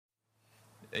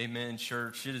Amen,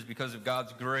 church. It is because of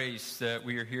God's grace that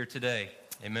we are here today.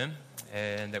 Amen.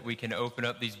 And that we can open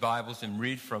up these Bibles and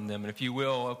read from them. And if you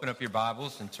will, open up your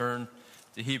Bibles and turn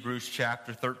to Hebrews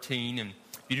chapter 13. And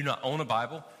if you do not own a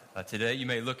Bible, today you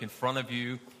may look in front of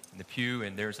you in the pew,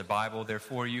 and there's a Bible there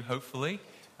for you, hopefully.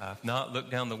 If not,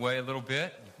 look down the way a little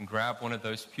bit. You can grab one of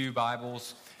those pew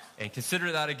Bibles and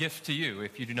consider that a gift to you.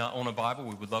 If you do not own a Bible,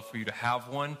 we would love for you to have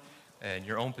one in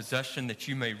your own possession, that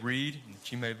you may read and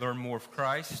that you may learn more of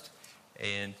Christ.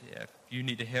 And if you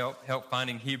need to help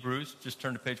finding Hebrews, just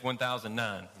turn to page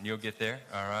 1009 and you'll get there.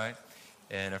 All right.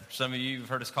 And for some of you, you've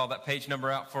heard us call that page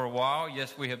number out for a while.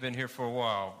 Yes, we have been here for a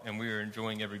while, and we are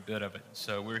enjoying every bit of it.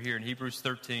 So we're here in Hebrews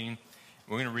 13.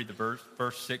 We're going to read the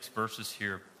first 6 verses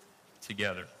here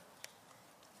together.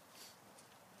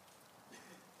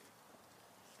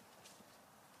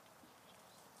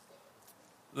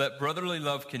 Let brotherly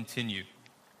love continue.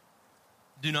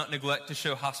 Do not neglect to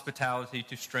show hospitality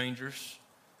to strangers,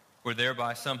 for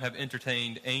thereby some have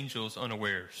entertained angels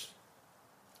unawares.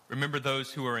 Remember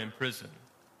those who are in prison,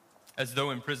 as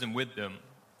though in prison with them,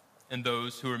 and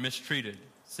those who are mistreated,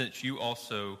 since you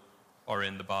also are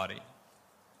in the body.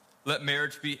 Let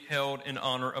marriage be held in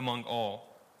honor among all,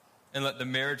 and let the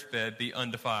marriage bed be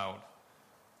undefiled,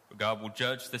 for God will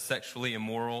judge the sexually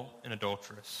immoral and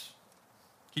adulterous.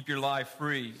 Keep your life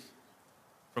free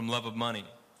from love of money,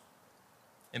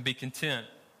 and be content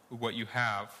with what you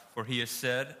have, for he has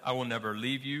said, I will never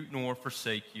leave you nor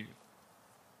forsake you.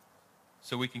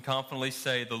 So we can confidently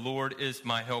say, the Lord is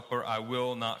my helper. I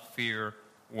will not fear.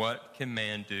 What can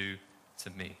man do to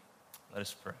me? Let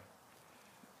us pray.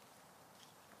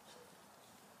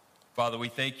 Father, we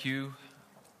thank you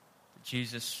for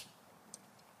Jesus.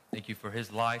 Thank you for his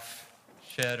life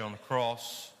shed on the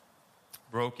cross,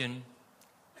 broken,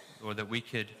 Lord, that we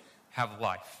could have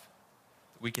life,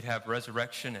 that we could have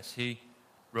resurrection. As he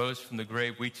rose from the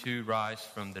grave, we too rise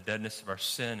from the deadness of our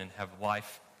sin and have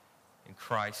life in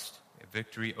Christ, a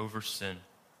victory over sin.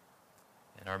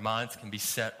 And our minds can be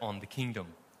set on the kingdom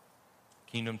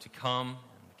to come, and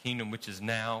the kingdom which is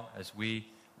now, as we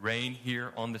reign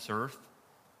here on this earth,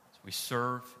 as we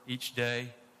serve each day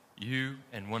you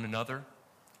and one another.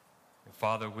 And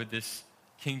Father, with this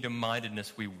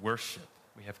kingdom-mindedness, we worship.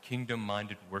 We have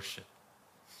kingdom-minded worship.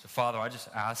 So, Father, I just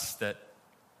ask that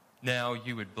now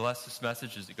you would bless this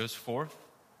message as it goes forth.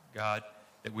 God,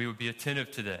 that we would be attentive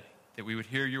today, that we would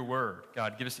hear your word.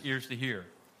 God, give us ears to hear.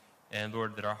 And,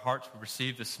 Lord, that our hearts would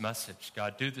receive this message.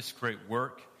 God, do this great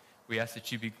work. We ask that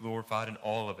you be glorified in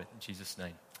all of it. In Jesus'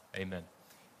 name, amen.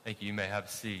 Thank you. You may have a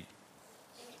seat.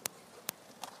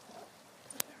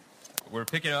 We're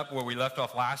picking up where we left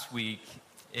off last week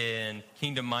in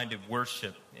kingdom-minded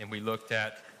worship, and we looked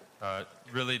at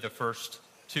really the first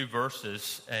 2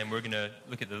 verses, and we're going to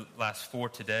look at the last 4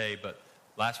 today. But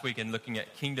last week in looking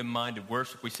at kingdom-minded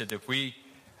worship, we said that if we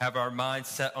have our minds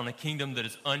set on a kingdom that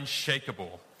is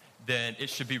unshakable, then it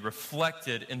should be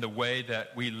reflected in the way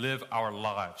that we live our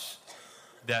lives,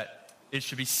 that it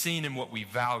should be seen in what we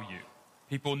value.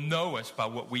 People know us by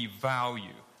what we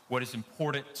value, what is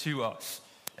important to us.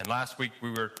 And last week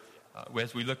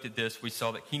as we looked at this, we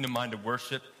saw that kingdom-minded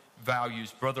worship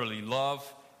values brotherly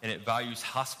love, and it values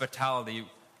hospitality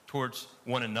towards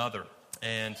one another.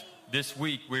 And this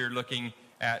week, we're looking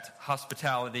at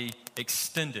hospitality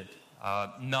extended,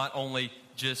 not only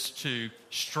just to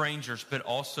strangers, but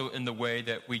also in the way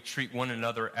that we treat one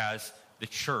another as the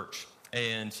church.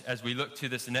 And as we look to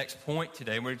this next point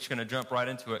today, we're just going to jump right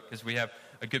into it because we have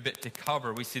a good bit to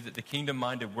cover. We see that the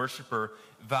kingdom-minded worshiper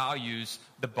values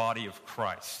the body of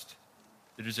Christ.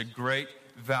 There's a great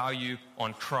value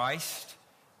on Christ,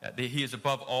 that he is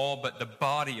above all, but the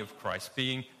body of Christ,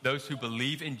 being those who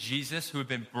believe in Jesus, who have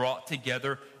been brought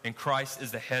together, and Christ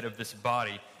is the head of this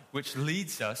body, which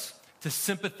leads us to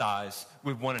sympathize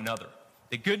with one another.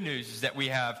 The good news is that we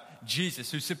have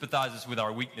Jesus who sympathizes with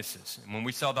our weaknesses. And when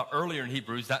we saw that earlier in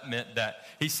Hebrews, that meant that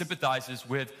he sympathizes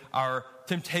with our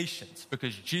temptations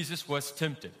because Jesus was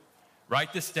tempted.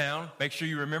 Write this down. Make sure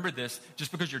you remember this.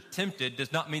 Just because you're tempted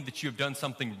does not mean that you have done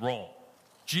something wrong.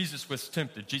 Jesus was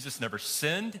tempted. Jesus never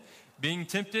sinned being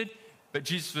tempted, but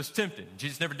Jesus was tempted.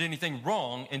 Jesus never did anything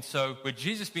wrong. And so with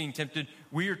Jesus being tempted,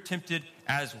 we are tempted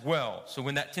as well. So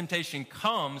when that temptation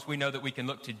comes, we know that we can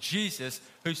look to Jesus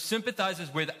who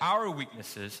sympathizes with our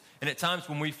weaknesses. And at times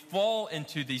when we fall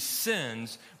into these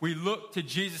sins, we look to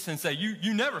Jesus and say,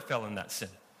 you never fell in that sin.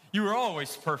 You were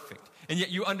always perfect. And yet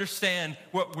you understand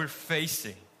what we're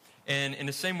facing. And in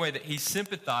the same way that he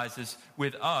sympathizes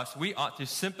with us, we ought to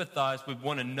sympathize with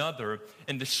one another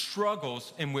in the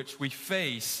struggles in which we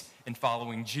face in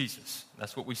following Jesus.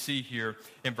 That's what we see here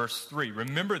in verse 3.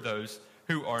 Remember those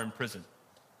who are in prison.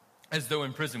 as though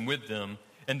in prison with them,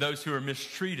 and those who are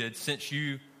mistreated, since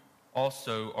you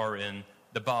also are in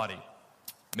the body.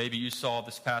 Maybe you saw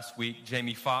this past week,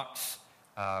 Jamie Foxx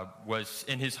was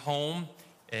in his home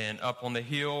and up on the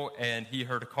hill, and he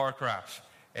heard a car crash.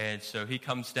 And so he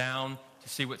comes down to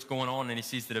see what's going on, and he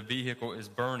sees that a vehicle is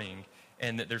burning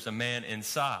and that there's a man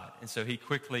inside. And so he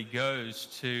quickly goes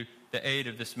to the aid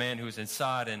of this man who was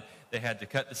inside, and they had to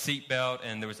cut the seatbelt,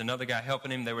 and there was another guy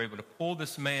helping him. They were able to pull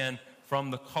this man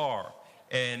from the car.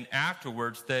 And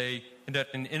afterwards, they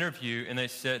conducted an interview, and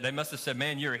they must have said,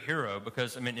 man, you're a hero.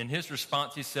 Because, I mean, in his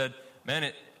response, he said, man,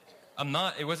 it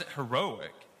wasn't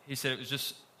heroic. He said it was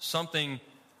just something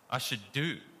I should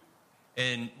do.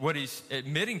 And what he's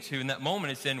admitting to in that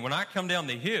moment is saying, when I come down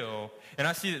the hill and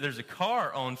I see that there's a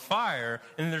car on fire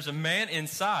and there's a man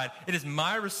inside, it is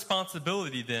my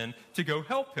responsibility then to go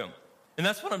help him. And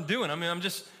that's what I'm doing. I mean, I'm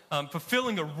just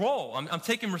fulfilling a role. I'm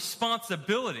taking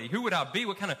responsibility. Who would I be?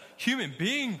 What kind of human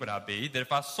being would I be that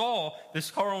if I saw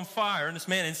this car on fire and this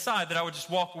man inside, that I would just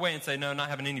walk away and say, no, not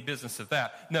having any business of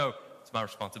that. No, it's my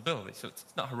responsibility. So it's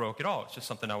not heroic at all. It's just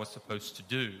something I was supposed to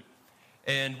do.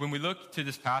 And when we look to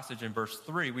this passage in verse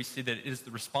 3, we see that it is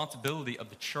the responsibility of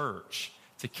the church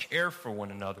to care for one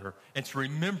another and to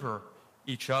remember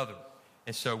each other.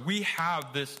 And so we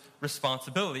have this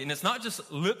responsibility. And it's not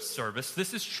just lip service.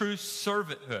 This is true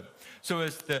servanthood. So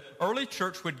as the early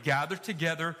church would gather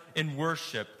together in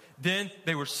worship, then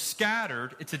they were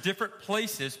scattered into different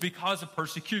places because of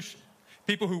persecution.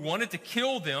 People who wanted to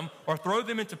kill them or throw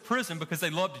them into prison because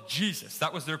they loved Jesus.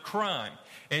 That was their crime.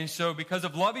 And so because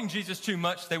of loving Jesus too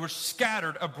much, they were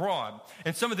scattered abroad.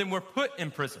 And some of them were put in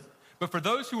prison. But for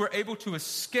those who were able to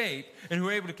escape and who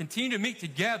were able to continue to meet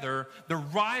together, the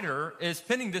writer is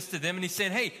penning this to them, and he's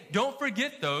saying, hey, don't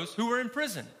forget those who are in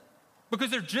prison. Because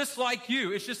they're just like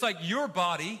you. It's just like your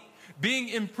body being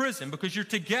in prison because you're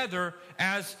together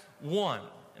as one.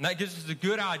 And that gives us a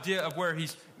good idea of where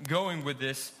he's going with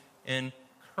this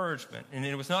encouragement. And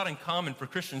it was not uncommon for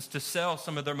Christians to sell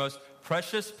some of their most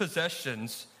precious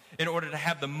possessions in order to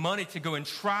have the money to go and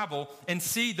travel and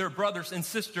see their brothers and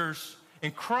sisters in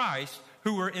Christ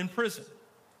who were in prison.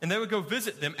 And they would go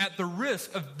visit them at the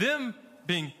risk of them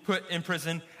being put in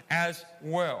prison as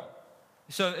well.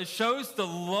 So it shows the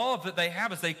love that they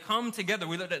have as they come together.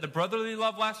 We looked at the brotherly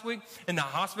love last week and the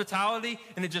hospitality,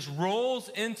 and it just rolls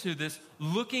into this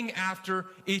looking after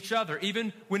each other,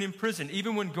 even when in prison,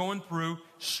 even when going through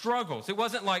struggles. It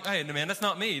wasn't like, hey, man, that's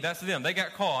not me, that's them. They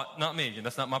got caught, not me, and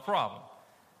that's not my problem.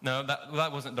 No,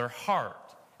 that wasn't their heart.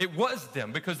 It was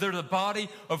them because they're the body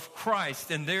of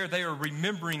Christ, and there they are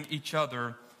remembering each other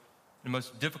in the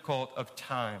most difficult of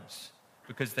times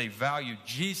because they value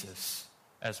Jesus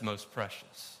as most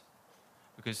precious.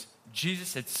 Because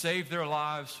Jesus had saved their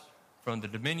lives from the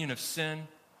dominion of sin,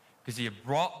 because he had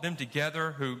brought them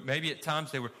together who maybe at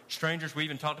times they were strangers. We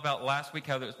even talked about last week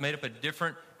how it was made up of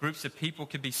different groups of people,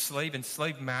 could be slave and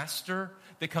slave master,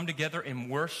 that come together in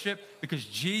worship because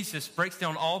Jesus breaks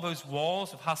down all those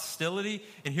walls of hostility,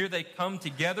 and here they come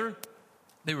together.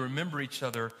 They remember each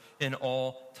other in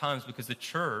all times because the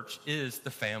church is the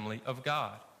family of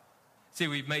God. See,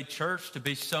 we've made church to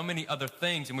be so many other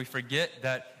things, and we forget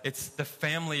that it's the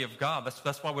family of God.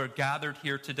 That's why we're gathered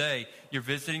here today. You're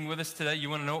visiting with us today. You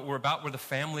want to know what we're about? We're the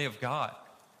family of God.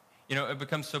 You know, it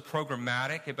becomes so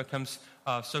programmatic. It becomes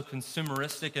so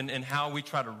consumeristic in how we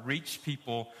try to reach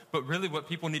people. But really what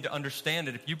people need to understand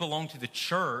is if you belong to the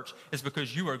church, it's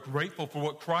because you are grateful for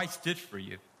what Christ did for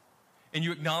you. And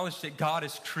you acknowledge that God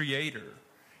is creator,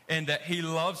 and that he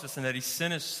loves us, and that he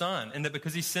sent his son, and that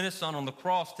because he sent his son on the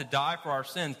cross to die for our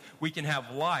sins, we can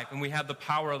have life, and we have the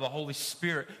power of the Holy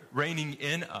Spirit reigning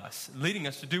in us, leading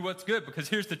us to do what's good. Because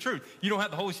here's the truth. You don't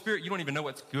have the Holy Spirit, you don't even know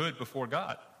what's good before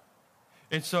God.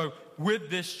 And so with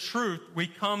this truth, we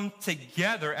come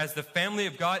together as the family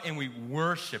of God, and we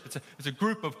worship. It's a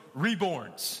group of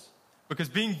reborns. Because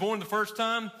being born the first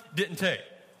time didn't take.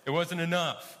 It wasn't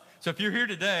enough. So if you're here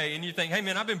today and you think, hey,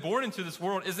 man, I've been born into this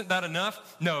world, isn't that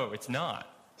enough? No, it's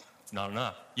not. It's not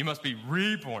enough. You must be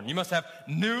reborn. You must have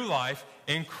new life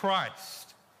in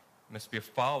Christ. You must be a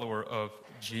follower of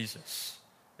Jesus.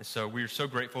 And so we are so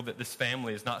grateful that this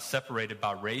family is not separated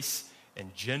by race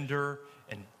and gender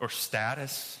or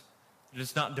status. It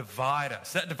does not divide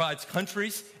us. That divides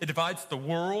countries. It divides the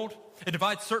world. It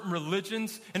divides certain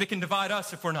religions, and it can divide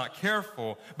us if we're not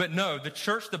careful. But no, the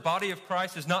church, the body of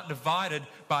Christ, is not divided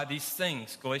by these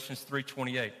things. Galatians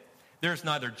 3:28. There is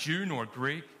neither Jew nor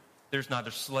Greek. There is neither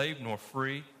slave nor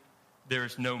free. There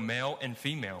is no male and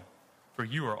female, for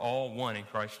you are all one in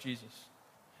Christ Jesus.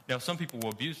 Now, some people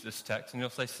will abuse this text, and they'll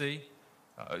say, see,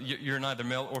 You're neither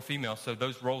male or female, so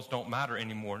those roles don't matter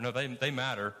anymore. No, they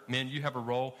matter. Men, you have a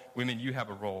role. Women, you have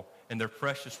a role. And they're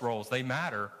precious roles. They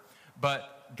matter.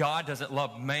 But God doesn't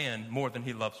love man more than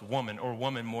he loves woman, or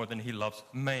woman more than he loves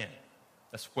man.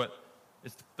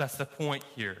 That's the point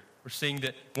here. We're seeing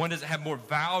that one doesn't have more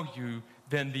value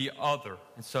than the other.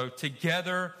 And so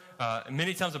together,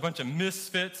 many times a bunch of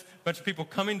misfits, a bunch of people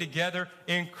coming together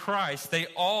in Christ, they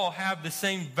all have the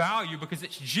same value because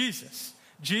it's Jesus.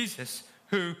 Jesus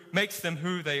who makes them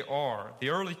who they are. The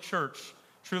early church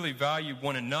truly valued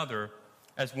one another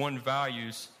as one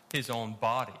values his own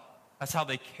body. That's how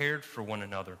they cared for one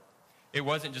another. It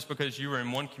wasn't just because you were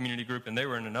in one community group and they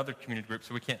were in another community group,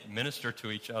 so we can't minister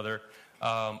to each other.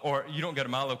 Or you don't go to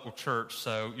my local church,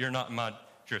 so you're not in my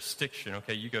jurisdiction.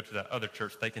 Okay, you go to that other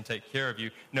church, they can take care of you.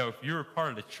 No, if you were part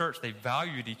of the church, they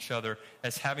valued each other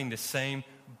as having the same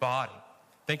body.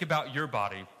 Think about your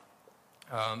body.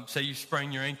 Say you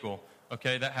sprain your ankle.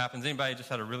 Okay, that happens. Anybody just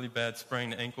had a really bad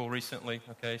sprained ankle recently?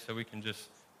 Okay, so we can just,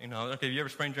 okay, have you ever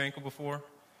sprained your ankle before?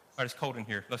 All right, it's cold in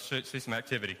here. Let's see some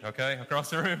activity, okay, across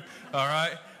the room. All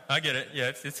right, I get it.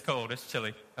 Yeah, it's cold. It's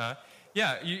chilly.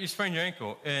 Yeah, you sprain your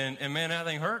ankle, and man, that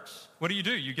thing hurts. What do?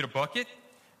 You get a bucket,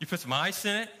 you put some ice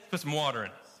in it, put some water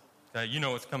in it. You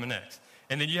know what's coming next.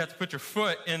 And then you have to put your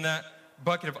foot in that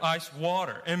bucket of ice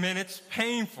water. And man, it's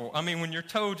painful. I mean, when your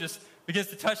toe just begins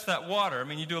to touch that water, I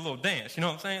mean, you do a little dance, you know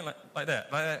what I'm saying? Like that.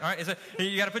 All right?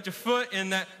 You got to put your foot in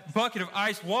that bucket of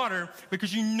ice water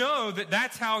because you know that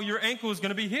that's how your ankle is going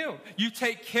to be healed. You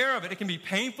take care of it. It can be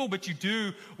painful, but you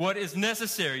do what is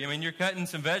necessary. I mean, you're cutting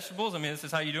some vegetables. I mean, this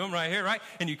is how you do them right here, right?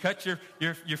 And you cut your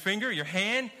finger, your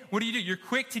hand. What do? You're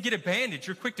quick to get a bandage.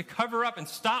 You're quick to cover up and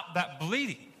stop that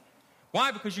bleeding.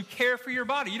 Why? Because you care for your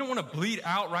body. You don't want to bleed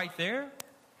out right there.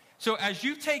 So as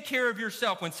you take care of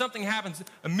yourself, when something happens,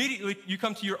 immediately you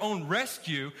come to your own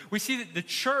rescue. We see that the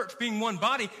church, being one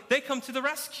body, they come to the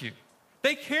rescue.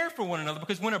 They care for one another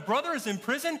because when a brother is in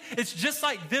prison, it's just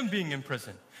like them being in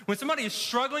prison. When somebody is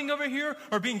struggling over here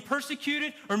or being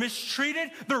persecuted or mistreated,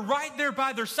 they're right there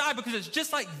by their side because it's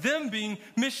just like them being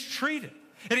mistreated.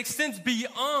 It extends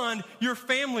beyond your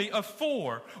family of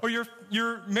 4 or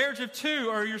your marriage of 2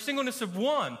 or your singleness of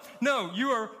 1. No, you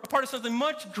are a part of something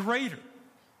much greater.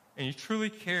 And you truly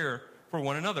care for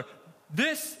one another.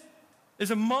 This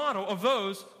is a model of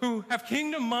those who have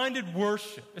kingdom-minded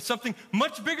worship. It's something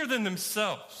much bigger than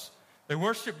themselves. They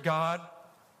worship God,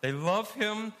 they love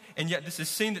him, and yet this is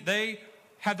seen that they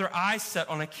have their eyes set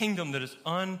on a kingdom that is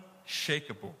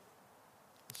unshakable.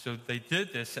 So they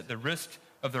did this at the risk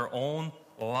of their own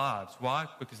lives. Why?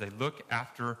 Because they look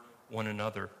after one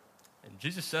another. And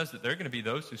Jesus says that there are going to be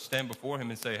those who stand before him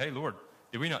and say, hey, Lord,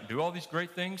 did we not do all these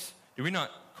great things? Did we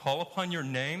not call upon your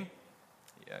name?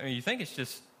 I mean, you think it's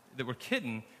just that we're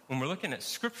kidding when we're looking at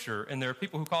Scripture, and there are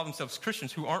people who call themselves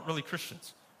Christians who aren't really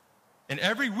Christians. And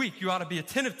every week you ought to be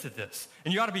attentive to this.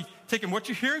 And you ought to be taking what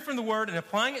you're hearing from the Word and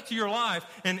applying it to your life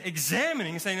and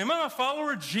examining and saying, am I a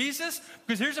follower of Jesus?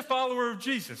 Because here's a follower of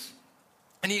Jesus.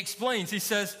 And he explains, he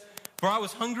says, for I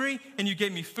was hungry and you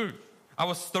gave me food. I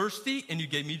was thirsty and you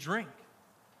gave me drink.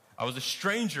 I was a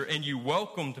stranger and you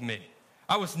welcomed me.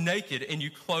 I was naked and you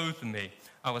clothed me.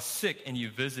 I was sick and you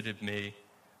visited me.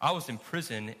 I was in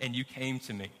prison and you came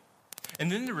to me.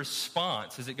 And then the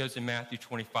response, as it goes in Matthew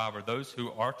 25, are those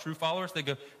who are true followers. They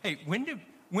go, hey, when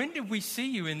did we see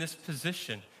you in this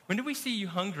position? When did we see you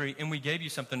hungry and we gave you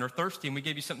something, or thirsty and we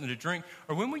gave you something to drink?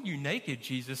 Or when were you naked,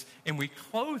 Jesus, and we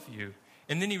clothed you?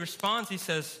 And then he responds, he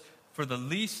says, for the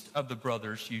least of the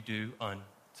brothers you do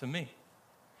unto me.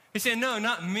 He's saying, no,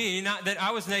 not me, not that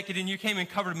I was naked and you came and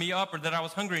covered me up, or that I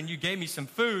was hungry and you gave me some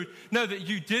food. No, that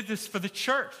you did this for the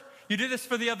church. You did this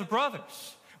for the other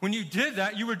brothers. When you did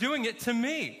that, you were doing it to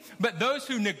me. But those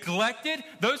who neglected,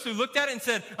 those who looked at it and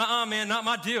said, man, not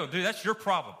my deal. Dude, that's your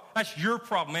problem. That's your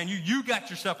problem, man. You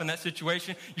got yourself in that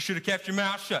situation. You should have kept your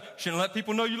mouth shut. Shouldn't let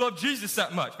people know you love Jesus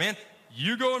that much, man.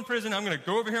 You go in prison. I'm going to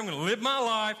go over here. I'm going to live my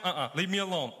life. Leave me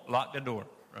alone. Lock the door,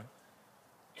 right?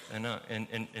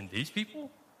 And these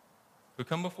people who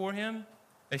come before him,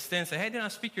 they stand and say, hey, didn't I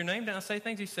speak your name? Didn't I say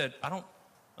things? He said, I don't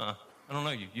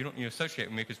know you. You associate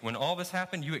with me because when all this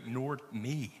happened, you ignored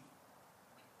me.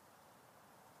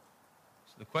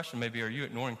 So the question may be, are you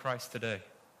ignoring Christ today?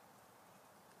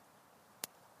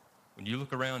 When you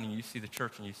look around and you see the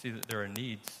church and you see that there are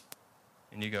needs,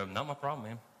 and you go, not my problem,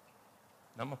 man.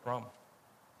 Not my problem.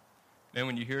 Man,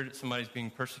 when you hear that somebody's being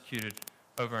persecuted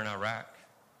over in Iraq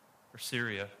or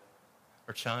Syria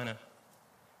or China,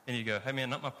 and you go, hey, man,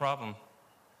 not my problem.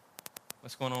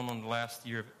 What's going on the last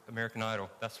year of American Idol?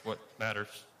 That's what matters.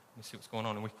 Let me see what's going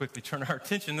on. And we quickly turn our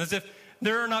attention as if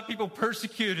there are not people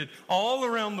persecuted all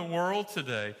around the world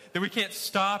today, that we can't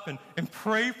stop and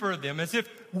pray for them as if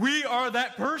we are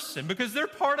that person because they're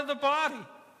part of the body.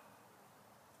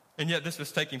 And yet this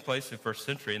was taking place in the first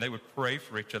century, and they would pray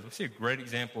for each other. We see a great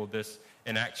example of this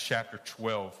in Acts chapter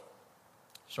 12,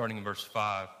 starting in verse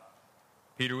 5.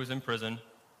 Peter was in prison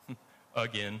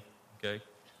again, okay?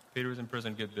 Peter was in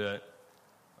prison a good bit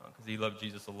because he loved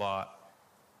Jesus a lot.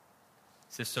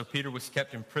 It says, so Peter was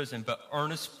kept in prison, but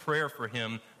earnest prayer for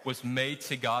him was made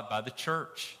to God by the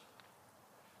church.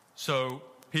 So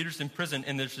Peter's in prison,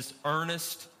 and there's this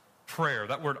earnest prayer.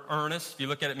 That word earnest, if you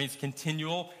look at it, means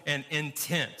continual and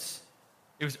intense.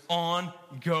 It was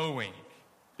ongoing.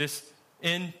 This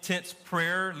intense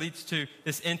prayer leads to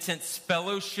this intense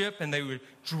fellowship, and they would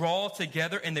draw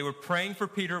together, and they were praying for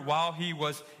Peter while he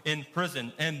was in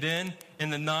prison. And then in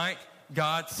the night,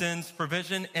 God sends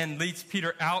provision and leads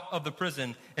Peter out of the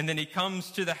prison. And then he comes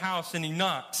to the house and he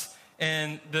knocks.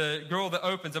 And the girl that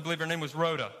opens, I believe her name was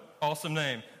Rhoda. Awesome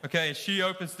name. Okay, and she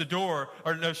opens the door,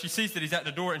 or no, she sees that he's at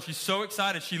the door, and she's so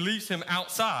excited, she leaves him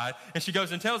outside, and she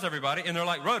goes and tells everybody, and they're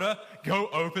like, Rhoda, go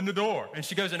open the door. And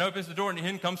she goes and opens the door, and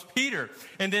in comes Peter.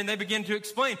 And then they begin to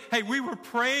explain, hey, we were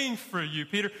praying for you,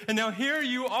 Peter, and now here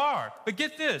you are. But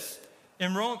get this,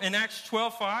 in Acts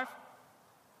 12:5,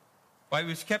 while he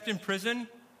was kept in prison,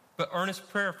 but earnest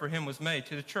prayer for him was made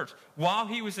to the church. While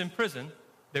he was in prison,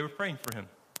 they were praying for him.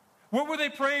 What were they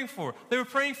praying for? They were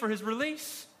praying for his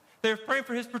release. They were praying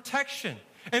for his protection.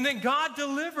 And then God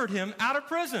delivered him out of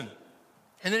prison.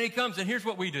 And then he comes, and here's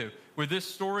what we do with this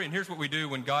story, and here's what we do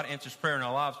when God answers prayer in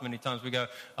our lives. Many times we go,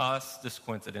 oh, that's just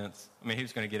coincidence. I mean, he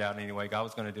was going to get out anyway. God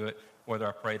was going to do it whether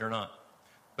I prayed or not.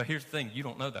 But here's the thing. You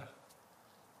don't know that.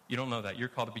 You don't know that. You're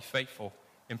called to be faithful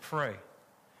and pray.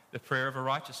 The prayer of a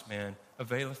righteous man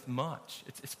availeth much.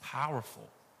 It's powerful,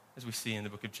 as we see in the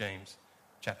book of James,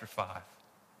 chapter 5.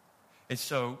 And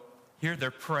so here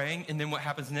they're praying, and then what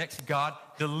happens next? God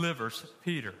delivers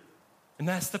Peter. And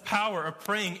that's the power of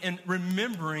praying and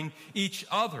remembering each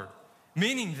other.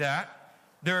 Meaning that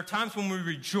there are times when we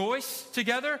rejoice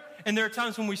together, and there are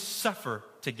times when we suffer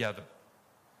together.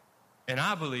 And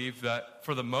I believe that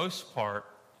for the most part,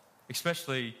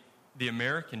 especially the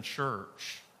American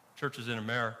church, churches in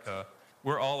America,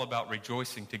 we're all about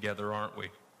rejoicing together, aren't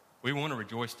we? We want to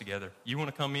rejoice together. You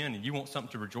want to come in and you want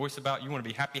something to rejoice about. You want to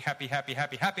be happy, happy, happy,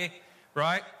 happy, happy,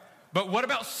 right? But what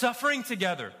about suffering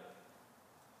together?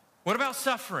 What about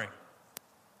suffering?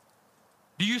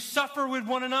 Do you suffer with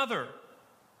one another?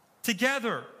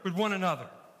 Together with one another?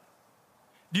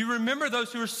 Do you remember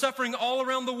those who are suffering all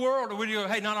around the world? Or would you go,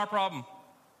 hey, not our problem.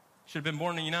 Should have been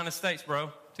born in the United States,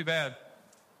 bro. Too bad.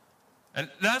 And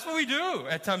that's what we do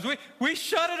at times. We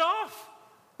shut it off.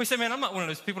 We say, man, I'm not one of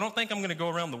those people. Don't think I'm going to go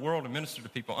around the world and minister to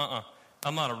people.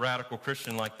 I'm not a radical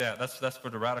Christian like that. That's for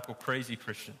the radical, crazy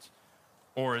Christians.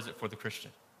 Or is it for the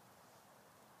Christian?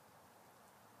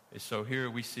 And so here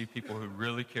we see people who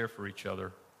really care for each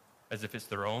other as if it's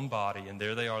their own body, and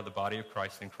there they are, the body of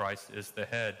Christ, and Christ is the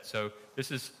head. So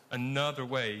this is another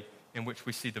way in which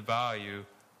we see the value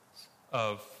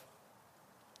of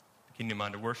the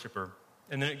kingdom-minded worshiper.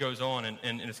 And then it goes on, and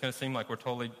it's going to seem like we're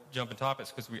totally jumping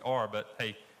topics because we are, but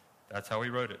hey, that's how he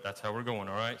wrote it. That's how we're going,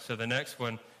 all right? So the next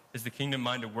one is the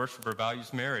kingdom-minded worshiper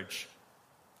values marriage.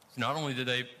 So not only do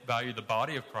they value the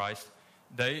body of Christ,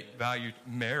 they valued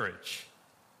marriage.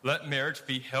 Let marriage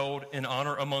be held in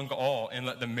honor among all, and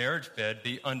let the marriage bed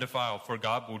be undefiled, for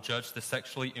God will judge the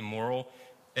sexually immoral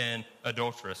and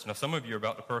adulterous. Now, some of you are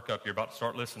about to perk up. You're about to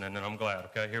start listening, and I'm glad.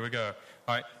 Okay, here we go.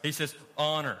 All right, he says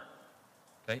honor.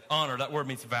 Okay, honor, that word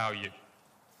means value.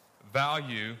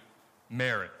 Value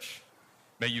marriage.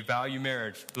 May you value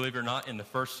marriage. Believe it or not, in the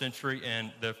first century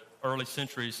and the early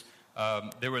centuries,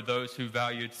 there were those who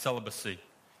valued celibacy,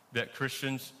 that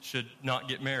Christians should not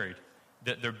get married,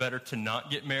 that they're better to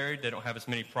not get married. They don't have as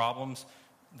many problems.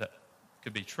 That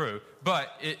could be true. But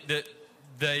that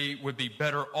they would be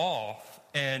better off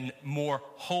and more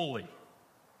holy.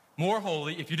 More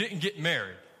holy if you didn't get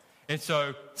married. And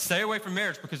so stay away from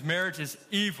marriage because marriage is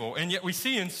evil. And yet we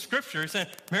see in Scripture saying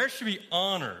marriage should be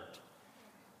honored.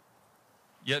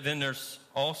 Yet then there's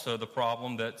also the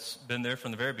problem that's been there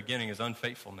from the very beginning is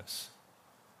unfaithfulness.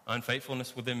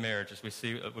 Unfaithfulness within marriage, as we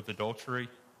see with adultery.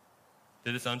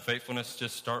 Did this unfaithfulness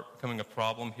just start becoming a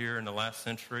problem here in the last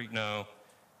century? No,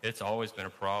 it's always been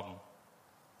a problem.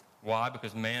 Why?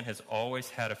 Because man has always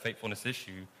had a faithfulness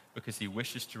issue because he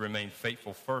wishes to remain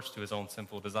faithful first to his own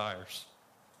sinful desires.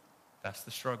 That's the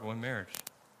struggle in marriage.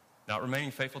 Not remaining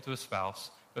faithful to his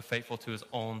spouse, but faithful to his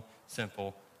own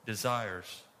sinful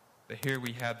desires. But here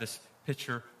we have this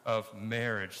picture of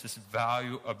marriage, this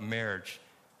value of marriage.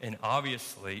 And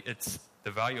obviously,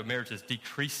 the value of marriage is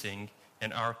decreasing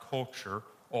in our culture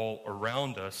all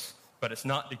around us, but it's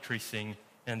not decreasing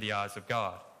in the eyes of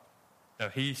God. Now,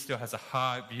 he still has a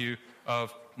high view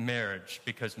of marriage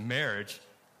because marriage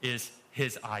is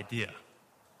his idea.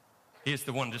 He is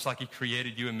the one, just like he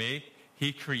created you and me,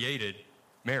 he created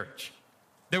marriage.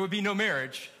 There would be no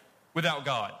marriage without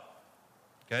God.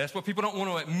 Okay, that's what people don't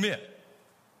want to admit.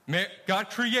 God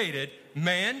created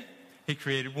man, he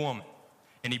created woman,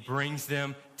 and he brings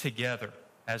them together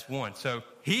as one. So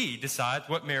he decides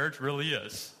what marriage really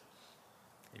is.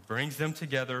 He brings them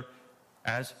together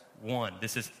as one.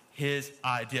 This is his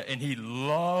idea, and he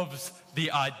loves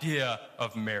the idea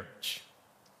of marriage.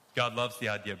 God loves the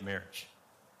idea of marriage.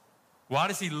 Why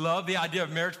does he love the idea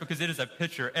of marriage? Because it is a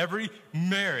picture. Every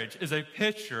marriage is a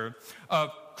picture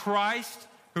of Christ,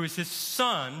 who is his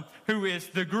son, who is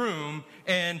the groom,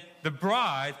 and the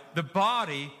bride, the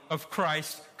body of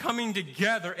Christ, coming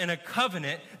together in a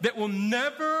covenant that will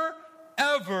never,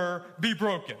 ever be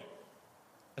broken.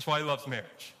 That's why he loves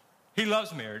marriage. He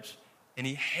loves marriage, and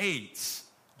he hates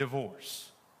divorce.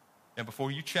 Now, before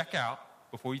you check out,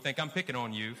 before you think I'm picking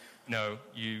on you, no,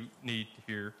 you need to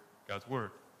hear God's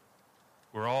word.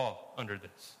 We're all under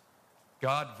this.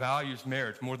 God values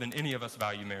marriage more than any of us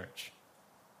value marriage.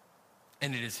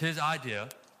 And it is his idea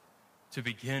to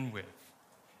begin with.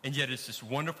 And yet it's this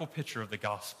wonderful picture of the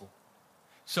gospel.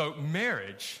 So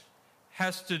marriage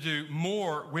has to do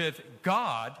more with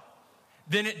God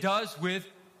than it does with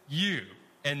you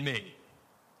and me.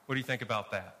 What do you think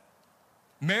about that?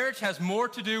 Marriage has more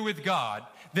to do with God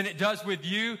than it does with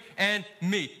you and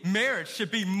me. Marriage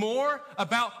should be more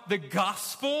about the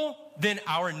gospel than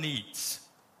our needs.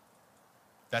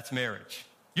 That's marriage.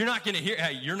 You're not going to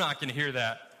hear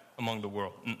that among the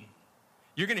world.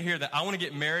 You're going to hear that I want to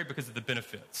get married because of the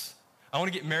benefits. I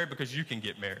want to get married because you can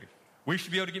get married. We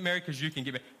should be able to get married because you can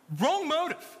get married. Wrong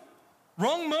motive.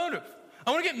 Wrong motive.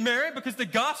 I want to get married because the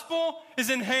gospel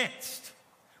is enhanced.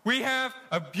 We have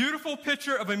a beautiful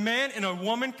picture of a man and a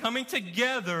woman coming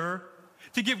together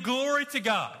to give glory to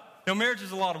God. Now, marriage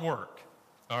is a lot of work,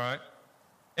 all right?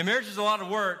 And marriage is a lot of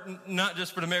work, not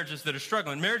just for the marriages that are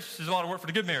struggling. Marriage is a lot of work for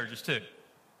the good marriages, too,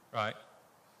 right?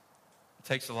 It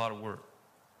takes a lot of work.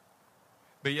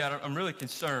 But yeah, I'm really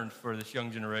concerned for this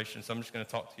young generation, so I'm just going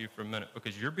to talk to you for a minute,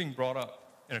 because you're being brought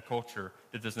up in a culture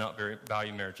that does not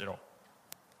value marriage at all.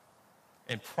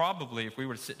 And probably if we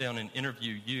were to sit down and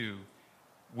interview you,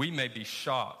 we may be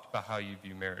shocked by how you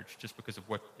view marriage just because of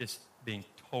what is being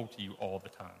told to you all the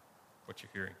time, what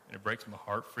you're hearing. And it breaks my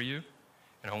heart for you,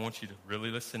 and I want you to really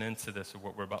listen into this of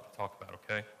what we're about to talk about,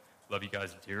 okay? Love you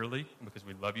guys dearly, and because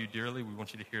we love you dearly, we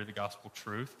want you to hear the gospel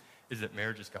truth, is that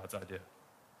marriage is God's idea.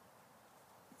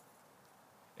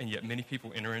 And yet many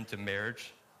people enter into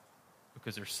marriage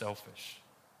because they're selfish.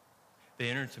 They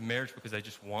enter into marriage because they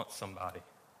just want somebody.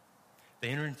 They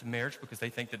enter into marriage because they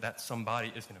think that that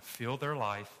somebody is going to fill their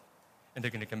life and they're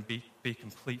going to be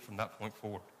complete from that point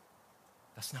forward.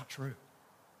 That's not true.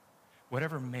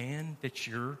 Whatever man that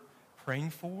you're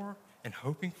praying for and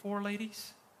hoping for,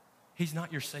 ladies, he's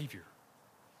not your Savior.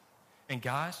 And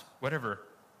guys, whatever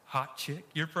hot chick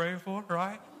you're praying for,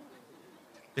 right,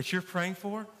 that you're praying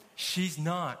for, she's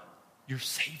not your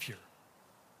Savior.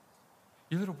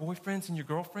 Your little boyfriends and your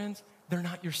girlfriends, they're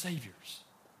not your saviors.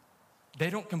 They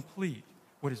don't complete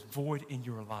what is void in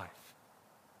your life.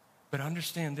 But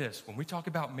understand this, when we talk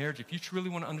about marriage, if you truly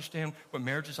want to understand what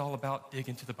marriage is all about, dig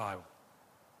into the Bible.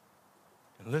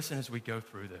 And listen as we go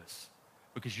through this,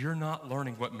 because you're not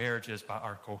learning what marriage is by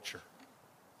our culture.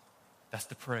 That's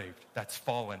depraved. That's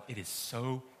fallen. It is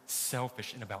so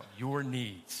selfish and about your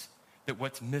needs that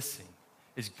what's missing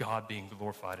is God being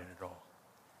glorified in it all.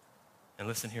 And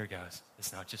listen here, guys.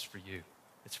 It's not just for you.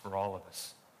 It's for all of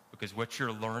us. Because what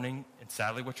you're learning, and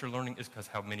sadly what you're learning, is because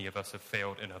how many of us have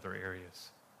failed in other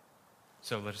areas.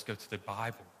 So let us go to the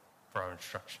Bible for our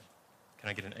instruction. Can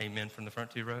I get an amen from the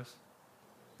front 2 rows?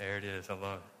 There it is. I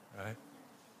love it. All right?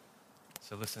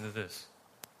 So listen to this.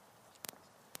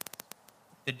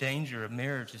 The danger of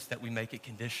marriage is that we make it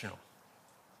conditional.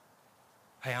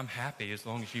 Hey, I'm happy as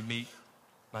long as you meet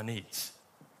my needs.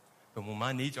 But when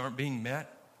my needs aren't being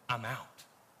met, I'm out.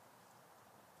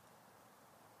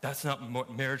 That's not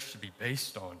what marriage should be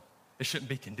based on. It shouldn't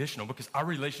be conditional, because our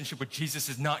relationship with Jesus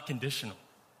is not conditional.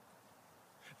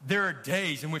 There are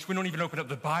days in which we don't even open up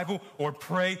the Bible or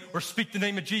pray or speak the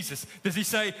name of Jesus. Does he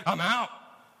say, I'm out?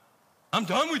 I'm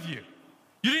done with you.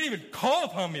 You didn't even call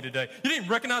upon me today. You didn't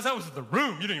recognize I was in the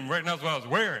room. You didn't even recognize what I was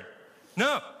wearing.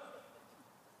 No.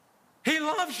 He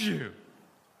loves you.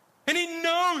 And he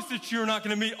knows that you're not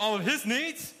going to meet all of his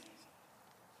needs.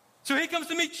 So he comes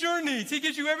to meet your needs. He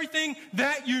gives you everything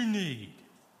that you need.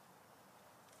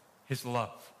 His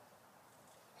love.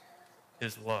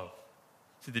 His love.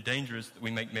 See, the danger is that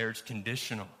we make marriage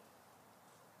conditional.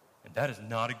 And that is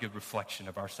not a good reflection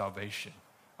of our salvation,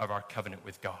 of our covenant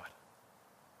with God.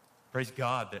 Praise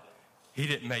God that he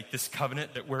didn't make this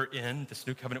covenant that we're in, this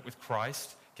new covenant with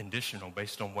Christ, conditional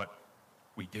based on what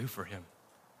we do for him.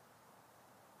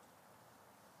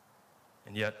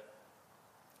 And yet,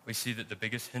 we see that the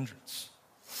biggest hindrance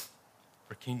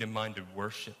for kingdom-minded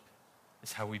worship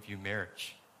is how we view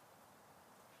marriage.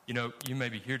 You know, you may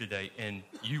be here today and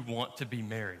you want to be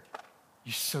married.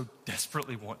 You so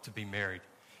desperately want to be married.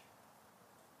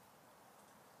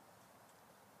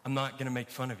 I'm not going to make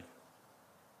fun of you.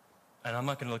 And I'm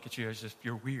not going to look at you as if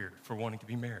you're weird for wanting to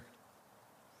be married.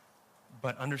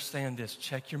 But understand this,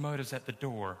 check your motives at the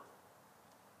door.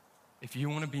 If you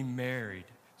want to be married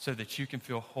so that you can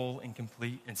feel whole and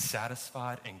complete and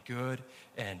satisfied and good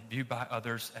and viewed by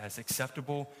others as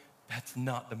acceptable, that's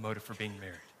not the motive for being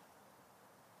married.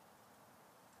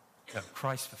 No,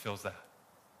 Christ fulfills that.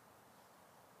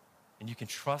 And you can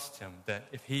trust him that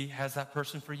if he has that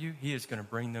person for you, he is going to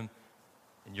bring them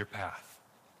in your path.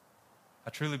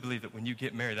 I truly believe that when you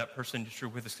get married, that person is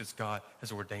with us because God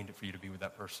has ordained it for you to be with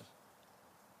that person.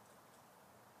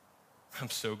 I'm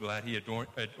so glad he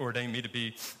ordained me to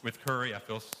be with Curry. I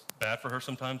feel bad for her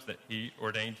sometimes that he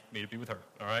ordained me to be with her,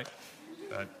 all right?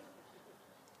 But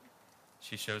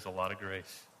she shows a lot of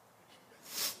grace.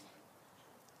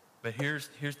 But here's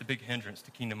the big hindrance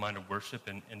to kingdom-minded worship,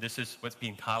 and this is what's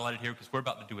being highlighted here because we're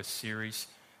about to do a series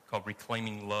called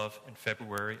Reclaiming Love in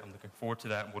February. I'm looking forward to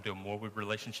that, and we'll deal more with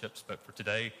relationships. But for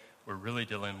today, we're really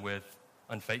dealing with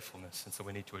unfaithfulness, and so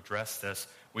we need to address this.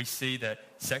 We see that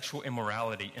sexual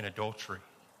immorality and adultery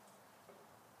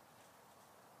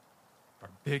are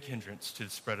a big hindrance to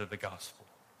the spread of the gospel.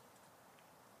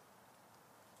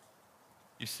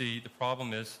 You see, the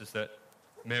problem is that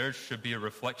marriage should be a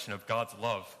reflection of God's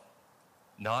love,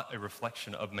 not a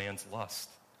reflection of man's lust.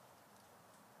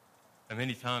 And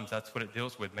many times that's what it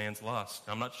deals with, man's lust.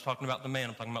 Now, I'm not just talking about the man,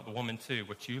 I'm talking about the woman too.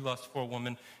 What you lust for,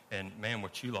 woman, and man,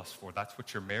 what you lust for. That's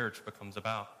what your marriage becomes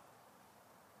about.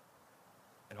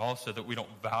 And also that we don't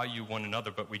value one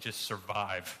another, but we just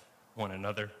survive one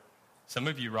another. Some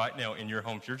of you right now in your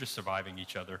homes, you're just surviving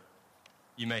each other.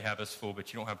 You may have us full,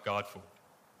 but you don't have God full.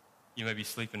 You may be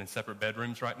sleeping in separate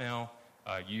bedrooms right now.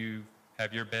 You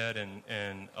have your bed,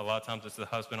 and a lot of times it's the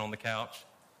husband on the couch.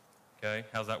 Okay,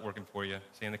 how's that working for you?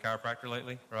 Seeing the chiropractor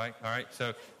lately, right? All right,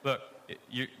 so look,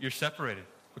 you're separated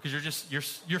because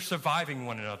you're surviving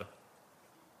one another.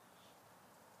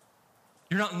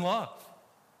 You're not in love.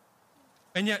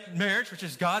 And yet marriage, which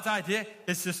is God's idea,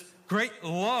 is this great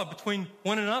love between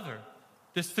one another,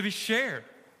 just to be shared.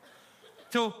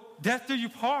 Till death do you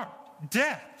part.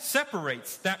 Death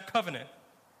separates that covenant.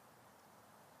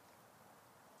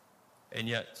 And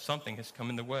yet something has come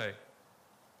in the way.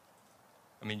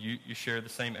 I mean, you share the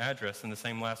same address and the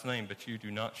same last name, but you do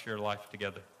not share life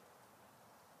together.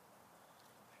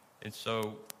 And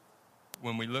so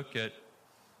when we look at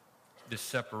this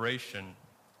separation,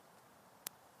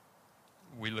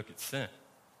 we look at sin,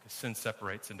 because sin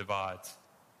separates and divides.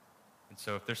 And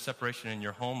so if there's separation in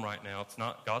your home right now, it's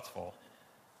not God's fault.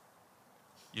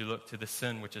 You look to the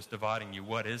sin which is dividing you.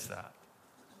 What is that?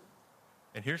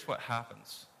 And here's what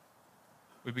happens.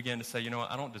 We begin to say, you know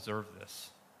what, I don't deserve this.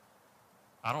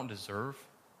 I don't deserve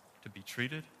to be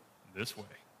treated this way,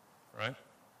 right?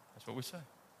 That's what we say.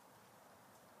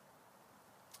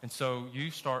 And so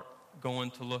you start going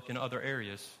to look in other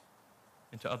areas,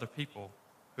 into other people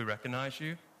who recognize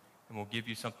you and will give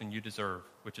you something you deserve,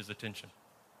 which is attention.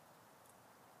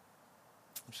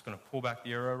 I'm just going to pull back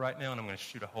the arrow right now, and I'm going to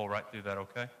shoot a hole right through that,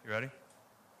 okay? You ready?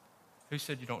 Who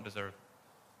said you don't deserve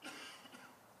it?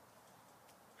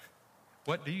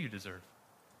 What do you deserve?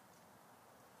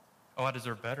 Oh, I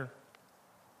deserve better.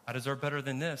 I deserve better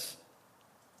than this.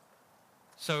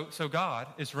 So God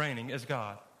is reigning as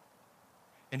God.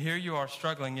 And here you are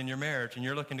struggling in your marriage, and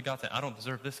you're looking to God saying, I don't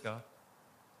deserve this, God.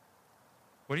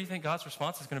 What do you think God's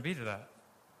response is going to be to that?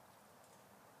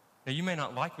 Now, you may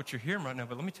not like what you're hearing right now,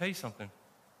 but let me tell you something.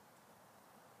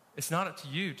 It's not up to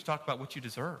you to talk about what you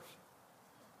deserve.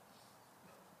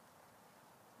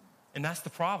 And that's the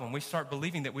problem. We start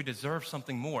believing that we deserve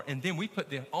something more, and then we put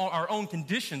our own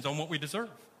conditions on what we deserve.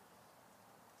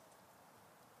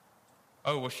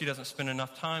 Oh, well, she doesn't spend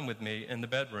enough time with me in the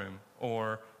bedroom,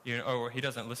 or he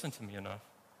doesn't listen to me enough.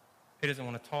 He doesn't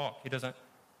want to talk. He doesn't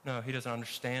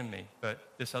understand me,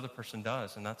 but this other person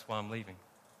does, and that's why I'm leaving.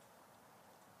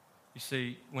 You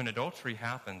see, when adultery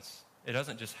happens, it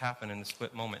doesn't just happen in the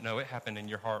split moment. No, it happened in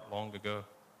your heart long ago.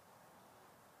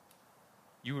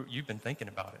 You've been thinking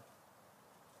about it.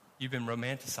 You've been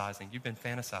romanticizing. You've been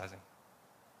fantasizing.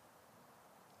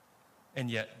 And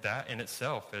yet that in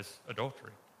itself is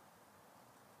adultery.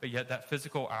 But yet that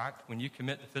physical act, when you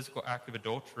commit the physical act of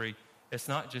adultery, it's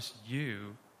not just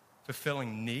you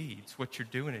fulfilling needs. What you're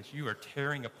doing is you are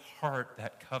tearing apart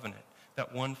that covenant,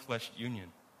 that one flesh union.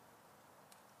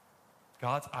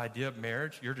 God's idea of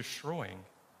marriage, you're destroying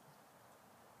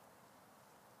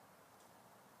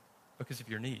because of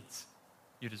your needs.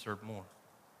 You deserve more.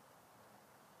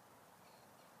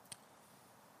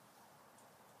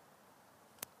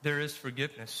 There is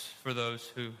forgiveness for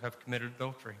those who have committed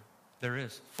adultery. There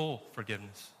is full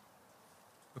forgiveness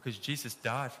because Jesus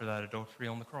died for that adultery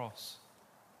on the cross.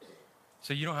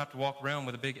 So you don't have to walk around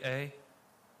with a big A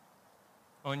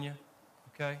on you,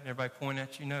 okay? Everybody point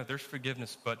at you. No, there's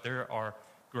forgiveness, but there are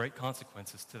great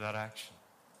consequences to that action.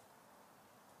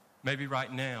 Maybe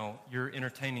right now you're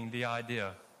entertaining the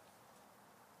idea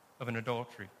of an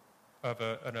adultery, of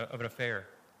an affair.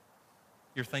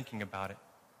 You're thinking about it.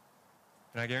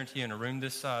 And I guarantee you, in a room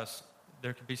this size,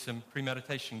 there could be some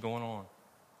premeditation going on.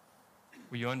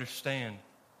 Will you understand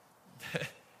that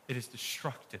it is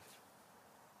destructive?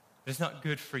 It's not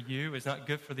good for you. It's not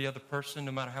good for the other person,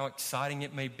 no matter how exciting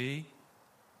it may be.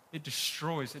 It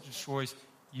destroys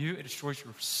you. It destroys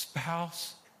your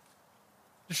spouse.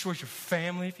 It destroys your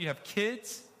family if you have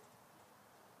kids.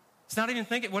 It's not even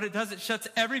thinking. What it does, it shuts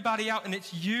everybody out, and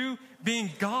it's you being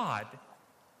God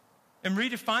and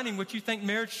redefining what you think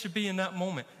marriage should be in that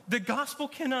moment. The gospel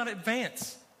cannot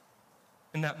advance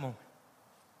in that moment.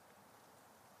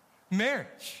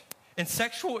 Marriage and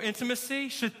sexual intimacy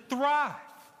should thrive.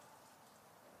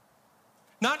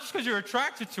 Not just because you're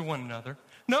attracted to one another.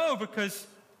 No, because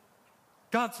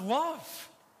God's love.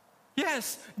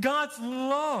 Yes, God's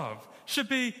love should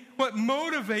be what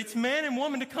motivates man and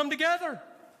woman to come together.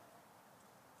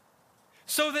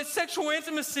 So that sexual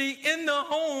intimacy in the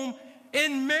home,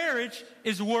 in marriage,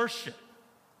 is worship.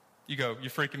 You go,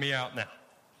 you're freaking me out now.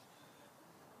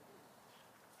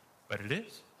 But it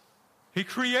is. He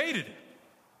created it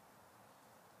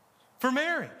for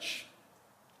marriage.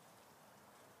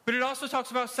 But it also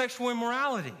talks about sexual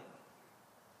immorality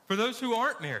for those who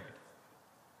aren't married,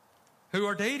 who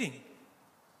are dating.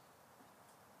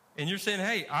 And you're saying,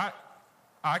 hey,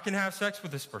 I can have sex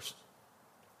with this person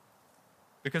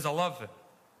because I love them.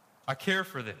 I care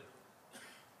for them.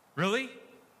 Really?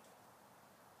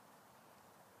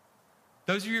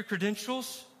 Those are your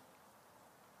credentials?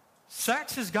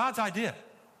 Sex is God's idea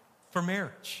for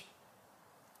marriage.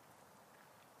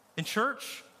 In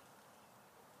church,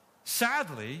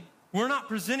 sadly, we're not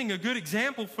presenting a good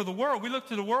example for the world. We look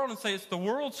to the world and say it's the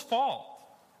world's fault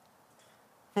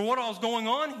for what all's going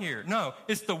on here. No,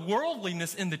 it's the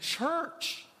worldliness in the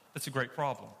church that's a great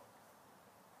problem.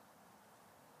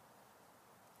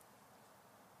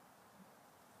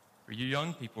 For you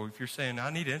young people, if you're saying,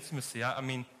 I need intimacy, I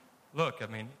mean,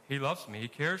 he loves me, he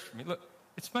cares for me. Look,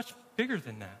 it's much bigger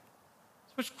than that.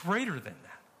 It's much greater than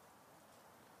that.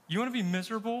 You want to be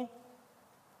miserable?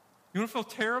 You want to feel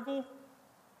terrible?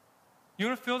 You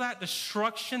want to feel that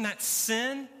destruction, that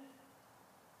sin?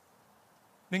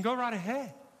 Then go right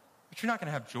ahead. But you're not going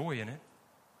to have joy in it.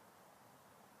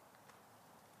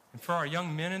 And for our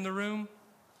young men in the room,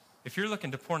 if you're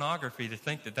looking to pornography to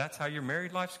think that that's how your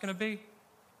married life's going to be,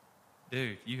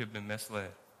 dude, you have been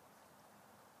misled.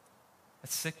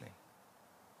 That's sickening.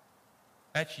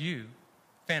 That's you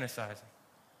fantasizing.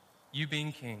 You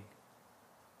being king.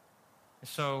 And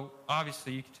so,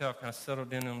 obviously, you can tell I've kind of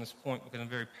settled in on this point because I'm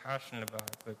very passionate about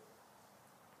it. But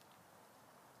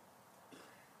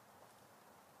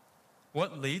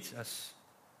what leads us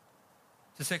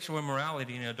to sexual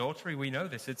immorality and adultery? We know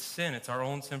this. It's sin. It's our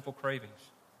own sinful cravings.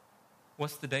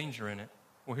 What's the danger in it?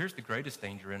 Well, here's the greatest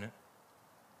danger in it.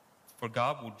 For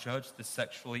God will judge the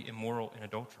sexually immoral and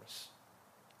adulterous.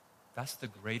 That's the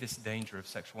greatest danger of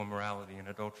sexual immorality and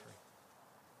adultery.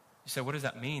 You say, what does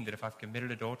that mean? That if I've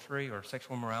committed adultery or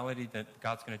sexual immorality, that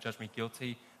God's going to judge me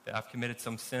guilty, that I've committed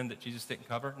some sin that Jesus didn't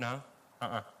cover? No.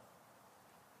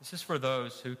 This is for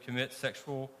those who commit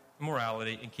sexual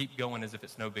immorality and keep going as if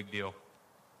it's no big deal.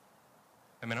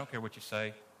 I mean, I don't care what you say.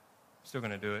 I'm still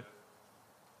going to do it.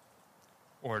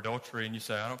 Or adultery, and you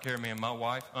say, I don't care, man, my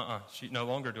wife, she no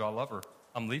longer do I love her.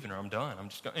 I'm leaving her. I'm done. I'm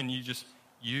just going. And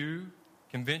you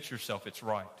convince yourself it's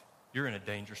right. You're in a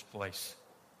dangerous place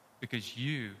because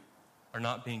you are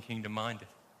not being kingdom-minded.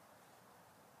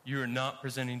 You are not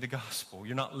presenting the gospel.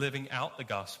 You're not living out the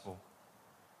gospel.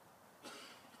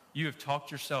 You have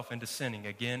talked yourself into sinning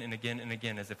again and again and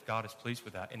again as if God is pleased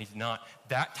with that, and he's not.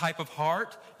 That type of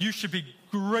heart you should be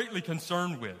greatly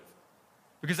concerned with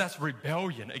because that's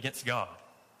rebellion against God.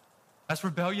 That's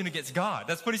rebellion against God.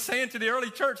 That's what he's saying to the early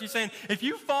church. He's saying, if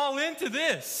you fall into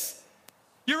this,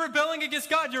 you're rebelling against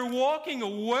God. You're walking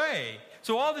away.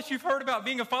 So all that you've heard about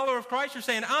being a follower of Christ, you're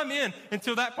saying, I'm in.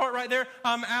 Until that part right there,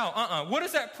 I'm out. What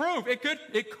does that prove? It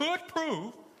could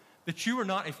prove that you are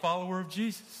not a follower of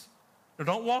Jesus. Now,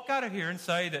 don't walk out of here and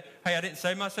say that, hey, I didn't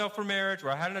save myself for marriage, or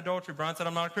I had an adultery, Brian said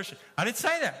I'm not a Christian. I didn't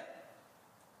say that.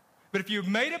 But if you've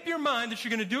made up your mind that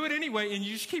you're going to do it anyway, and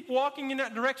you just keep walking in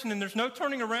that direction and there's no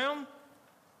turning around,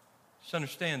 just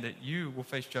understand that you will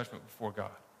face judgment before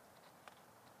God.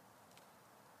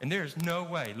 And there is no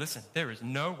way, listen, there is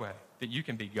no way that you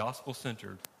can be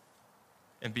gospel-centered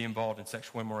and be involved in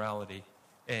sexual immorality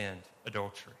and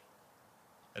adultery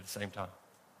at the same time.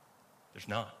 There's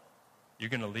not.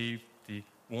 You're going to leave the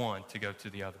one to go to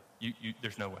the other.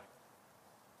 There's no way.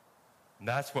 And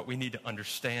that's what we need to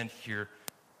understand here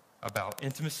about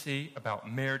intimacy, about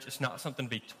marriage. It's not something to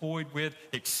be toyed with,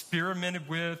 experimented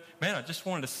with. Man, I just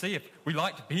wanted to see if we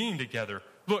liked being together.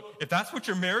 Look, if that's what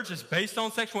your marriage is based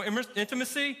on, sexual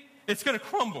intimacy, it's going to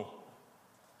crumble.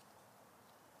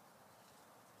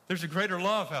 There's a greater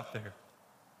love out there.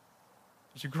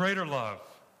 There's a greater love.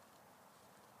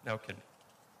 Now, can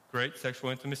great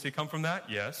sexual intimacy come from that?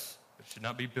 Yes, but it should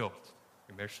not be built.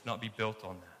 Your marriage should not be built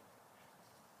on that.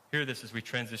 Hear this as we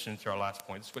transition into our last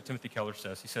point. This is what Timothy Keller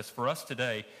says. He says, for us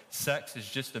today, sex is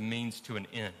just a means to an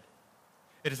end.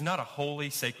 It is not a holy,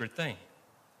 sacred thing.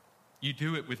 You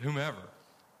do it with whomever.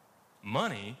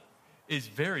 Money is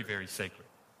very, very sacred,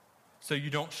 so you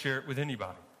don't share it with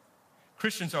anybody.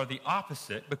 Christians are the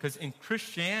opposite because in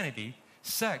Christianity,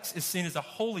 sex is seen as a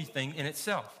holy thing in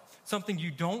itself, something you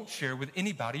don't share with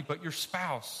anybody but your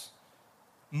spouse.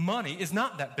 Money is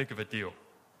not that big of a deal.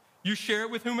 You share it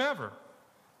with whomever.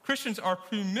 Christians are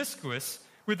promiscuous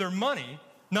with their money,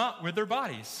 not with their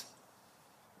bodies.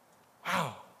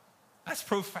 Wow, that's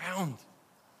profound.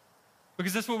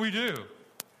 Because that's what we do.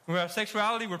 With our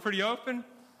sexuality, we're pretty open.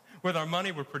 With our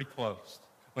money, we're pretty closed.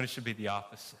 When it should be the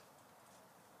opposite.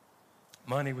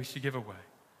 Money we should give away.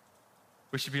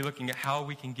 We should be looking at how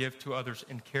we can give to others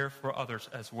and care for others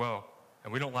as well.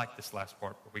 And we don't like this last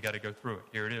part, but we got to go through it.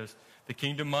 Here it is. The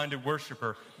kingdom-minded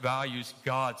worshiper values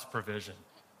God's provision,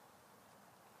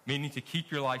 meaning to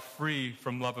keep your life free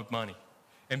from love of money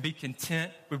and be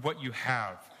content with what you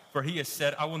have. For he has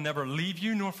said, I will never leave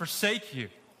you nor forsake you.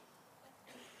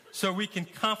 So we can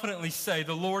confidently say,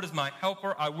 the Lord is my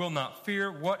helper. I will not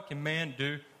fear. What can man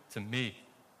do to me?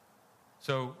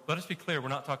 So let us be clear. We're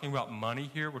not talking about money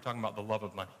here. We're talking about the love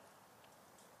of money.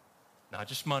 Not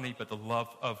just money, but the love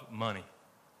of money.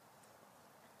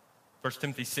 1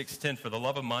 Timothy 6:10, for the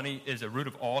love of money is a root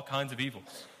of all kinds of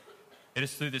evils. It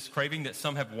is through this craving that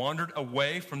some have wandered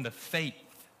away from the faith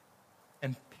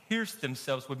and pierced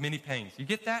themselves with many pains. You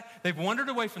get that? They've wandered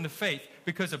away from the faith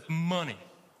because of money.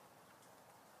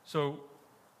 So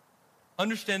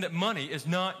understand that money is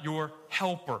not your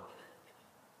helper.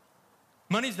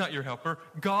 Money is not your helper.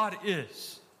 God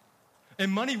is.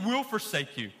 And money will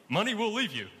forsake you. Money will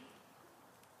leave you.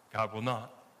 God will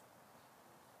not.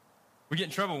 We get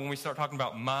in trouble when we start talking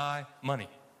about my money.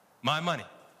 My money.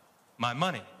 My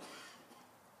money.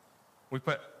 We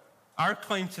put our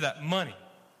claim to that money.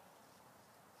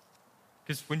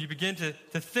 Because when you begin to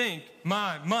think,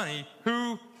 my money,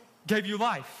 who gave you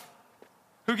life?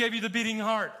 Who gave you the beating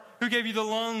heart? Who gave you the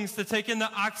lungs to take in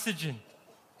the oxygen?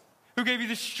 Who gave you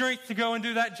the strength to go and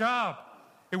do that job?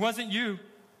 It wasn't you. It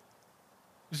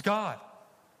was God.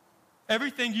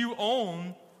 Everything you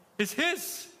own is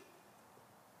His.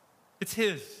 It's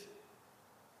His.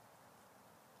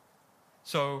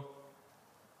 So,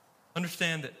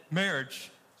 understand that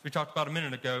marriage, as we talked about a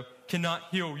minute ago, cannot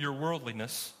heal your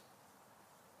worldliness.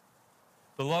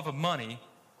 The love of money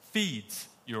feeds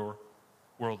your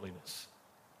worldliness.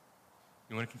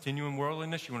 You want to continue in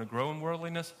worldliness? You want to grow in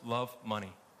worldliness? Love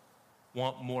money.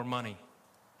 Want more money.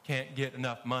 Can't get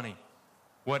enough money.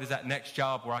 What is that next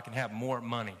job where I can have more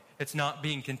money? It's not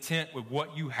being content with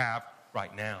what you have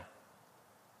right now.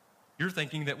 You're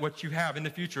thinking that what you have in the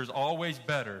future is always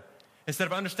better, instead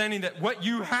of understanding that what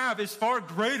you have is far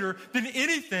greater than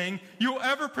anything you'll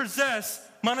ever possess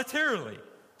monetarily.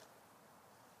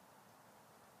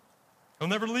 He'll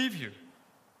never leave you,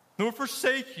 nor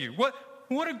forsake you.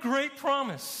 What a great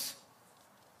promise.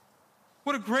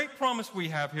 What a great promise we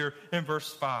have here in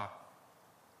verse 5.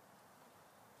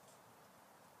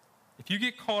 If you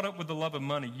get caught up with the love of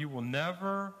money, you will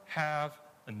never have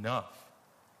enough.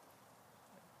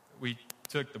 We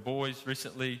took the boys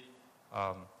recently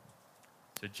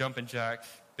to jumping jacks,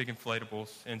 big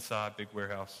inflatables, inside, big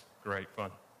warehouse. Great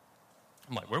fun.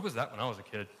 I'm like, where was that when I was a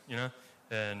kid, you know?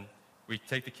 And we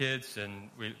take the kids and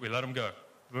we let them go.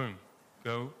 Boom.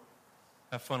 Go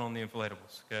have fun on the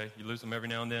inflatables, okay? You lose them every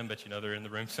now and then, but you know they're in the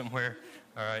room somewhere,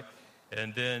 all right?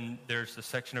 And then there's a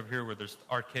section over here where there's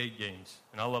arcade games.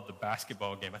 And I love the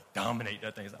basketball game. I dominate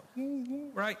that thing. It's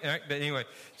like, right? All right? But anyway,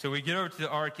 so we get over to the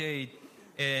arcade,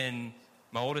 and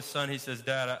my oldest son, he says,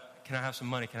 Dad, can I have some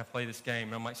money? Can I play this game?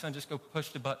 And I'm like, son, just go push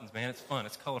the buttons, man. It's fun.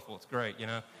 It's colorful. It's great, you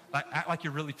know? Like, act like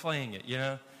you're really playing it, you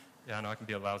know? Yeah, I know I can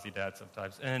be a lousy dad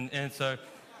sometimes. And so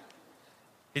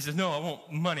he says, no, I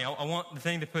want money. I want the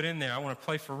thing to put in there. I want to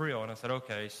play for real. And I said,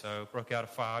 okay. So broke out a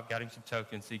 5, got him some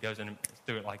tokens. He goes in and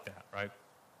do it like that, right?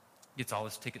 Gets all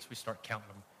his tickets. We start counting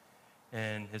them.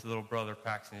 And his little brother,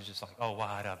 Paxton, is just like, oh,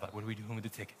 wide up. Like, what are we doing with the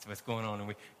tickets? What's going on? And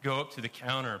we go up to the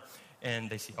counter, and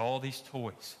they see all these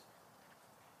toys.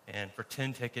 And for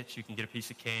 10 tickets, you can get a piece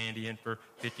of candy. And for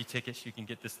 50 tickets, you can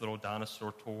get this little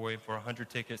dinosaur toy. For 100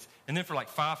 tickets. And then for like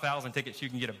 5,000 tickets, you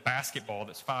can get a basketball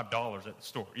that's $5 at the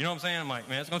store. You know what I'm saying? I'm like,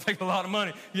 man, it's going to take a lot of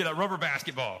money. You get a rubber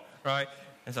basketball, right?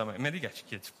 And so I'm like, man, you got your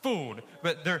kids fooled.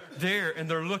 But they're there, and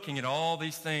they're looking at all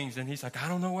these things. And he's like, I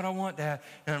don't know what I want, Dad.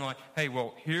 And I'm like, hey,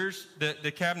 well, here's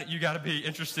the cabinet you got to be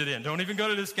interested in. Don't even go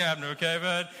to this cabinet, okay,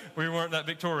 bud? We weren't that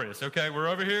victorious, okay? We're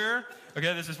over here.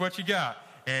 Okay, this is what you got.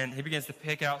 And he begins to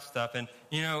pick out stuff. And,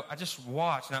 you know, I just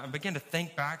watched. And I began to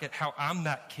think back at how I'm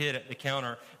that kid at the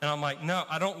counter. And I'm like, no,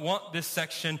 I don't want this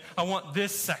section. I want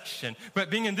this section.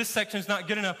 But being in this section is not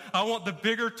good enough. I want the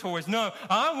bigger toys. No,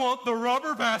 I want the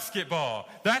rubber basketball.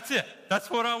 That's it.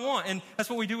 That's what I want. And that's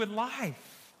what we do with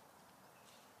life.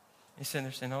 He's sitting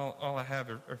there saying, all I have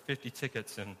are 50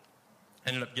 tickets. And I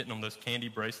ended up getting them those candy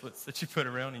bracelets that you put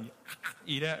around and you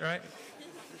eat at, right?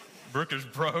 Brooker's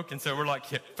broke, and so we're like,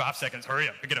 5 seconds, hurry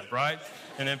up, pick it up, right?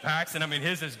 And then Paxton, I mean,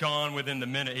 his is gone within the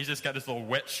minute. He's just got this little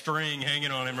wet string hanging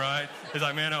on him, right? He's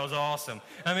like, man, that was awesome.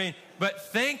 I mean,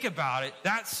 but think about it.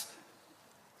 That's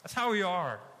how we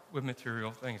are with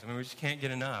material things. I mean, we just can't get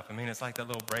enough. I mean, it's like that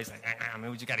little bracelet. I mean,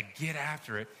 we just got to get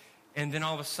after it. And then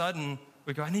all of a sudden,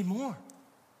 we go, I need more.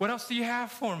 What else do you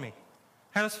have for me?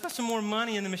 Hey, let's put some more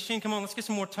money in the machine. Come on, let's get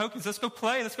some more tokens. Let's go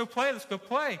play. Let's go play. Let's go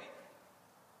play.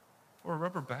 Or a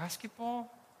rubber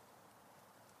basketball?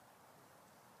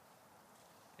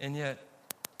 And yet,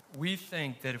 we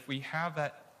think that if we have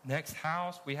that next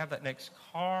house, we have that next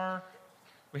car,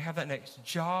 we have that next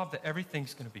job, that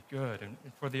everything's going to be good. And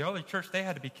for the early church, they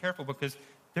had to be careful because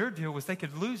their deal was they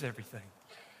could lose everything.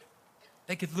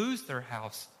 They could lose their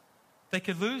house. They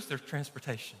could lose their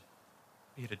transportation,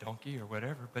 be it a donkey or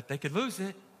whatever, but they could lose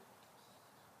it.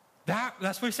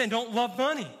 That's what he's saying. Don't love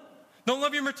money. Don't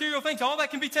love your material things. All that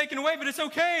can be taken away, but it's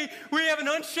okay. We have an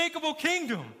unshakable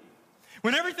kingdom.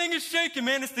 When everything is shaken,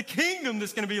 man, it's the kingdom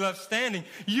that's going to be left standing.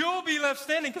 You'll be left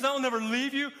standing because I will never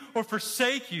leave you or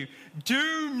forsake you.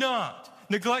 Do not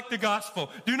neglect the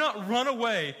gospel. Do not run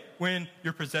away when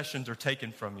your possessions are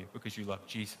taken from you because you love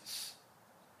Jesus.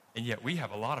 And yet we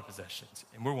have a lot of possessions,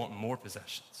 and we're wanting more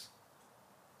possessions.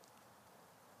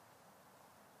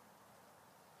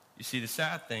 You see, the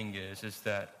sad thing is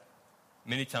that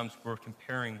many times we're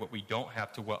comparing what we don't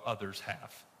have to what others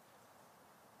have,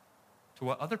 to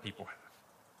what other people have.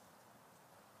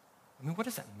 I mean, what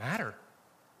does that matter?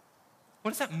 What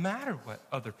does that matter what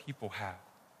other people have?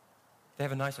 They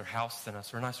have a nicer house than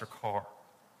us or a nicer car.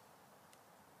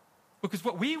 Because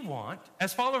what we want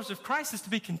as followers of Christ is to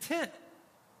be content.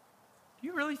 Do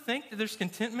you really think that there's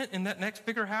contentment in that next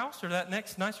bigger house or that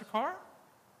next nicer car?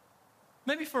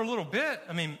 Maybe for a little bit.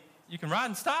 I mean, you can ride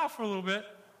in style for a little bit.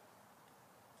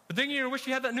 But then you're going to wish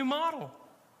you had that new model.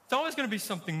 It's always going to be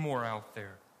something more out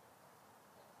there.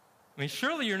 I mean,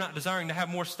 surely you're not desiring to have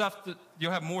more stuff that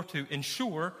you'll have more to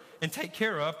insure and take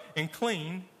care of and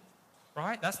clean,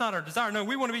 right? That's not our desire. No,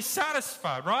 we want to be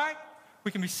satisfied, right?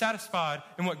 We can be satisfied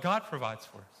in what God provides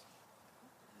for us.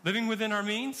 Living within our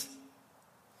means.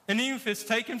 And even if it's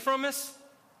taken from us,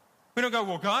 we don't go,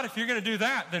 well, God, if you're going to do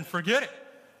that, then forget it.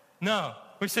 No.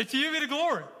 We say, to you be the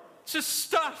glory. It's just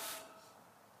stuff.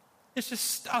 It's just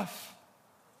stuff.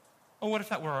 Oh, what if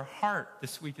that were our heart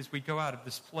this week as we go out of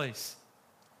this place?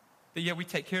 That yeah, we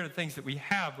take care of the things that we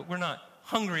have, but we're not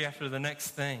hungry after the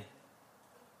next thing.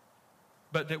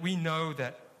 But that we know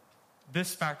that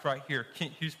this fact right here,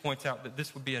 Kent Hughes points out that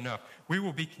this would be enough. We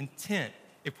will be content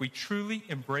if we truly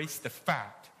embrace the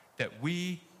fact that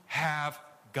we have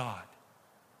God.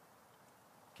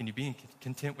 Can you be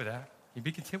content with that? Can you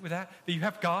be content with that? That you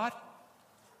have God?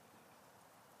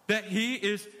 That He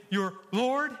is your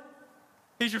Lord,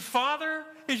 He's your Father,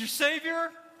 He's your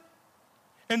Savior,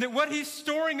 and that what He's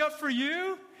storing up for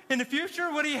you in the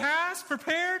future, what He has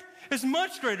prepared, is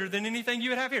much greater than anything you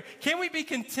would have here. Can we be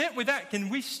content with that? Can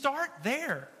we start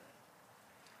there?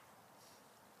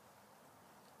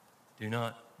 Do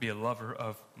not be a lover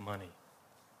of money.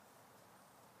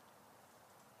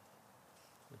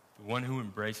 the one who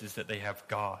embraces that they have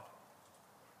God,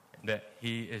 and that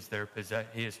he is their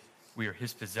we are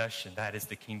his possession. That is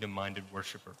the kingdom-minded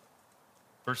worshiper.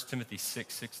 1 Timothy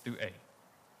 6:6-8.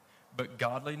 But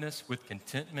godliness with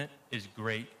contentment is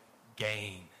great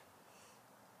gain.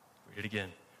 Read it again.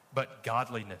 But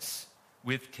godliness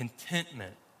with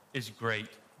contentment is great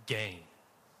gain.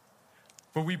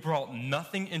 For we brought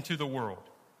nothing into the world,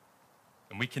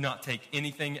 and we cannot take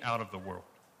anything out of the world.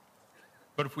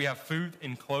 But if we have food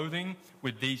and clothing,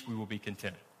 with these we will be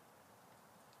content.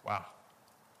 Wow.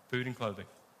 Food and clothing.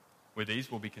 With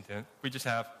these we'll be content. We just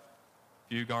have a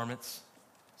few garments,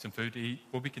 some food to eat.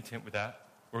 We'll be content with that.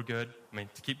 We're good. I mean,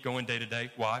 to keep going day to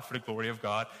day. Why? For the glory of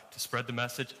God, to spread the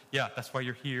message. Yeah, that's why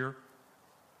you're here.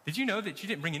 Did you know that you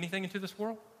didn't bring anything into this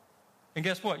world? And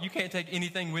guess what? You can't take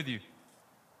anything with you.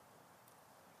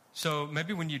 So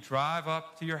maybe when you drive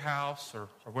up to your house or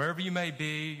wherever you may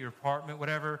be, your apartment,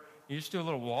 whatever, you just do a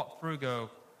little walk through, go,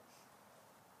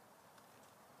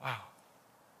 wow,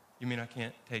 you mean I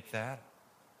can't take that?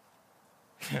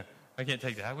 I can't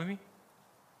take that with me?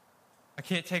 I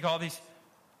can't take all these.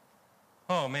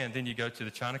 Oh, man, then you go to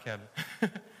the china cabinet.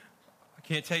 I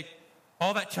can't take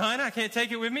all that china. I can't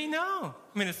take it with me? No.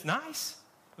 I mean, it's nice.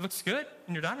 It looks good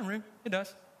in your dining room. It does.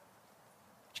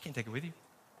 But you can't take it with you.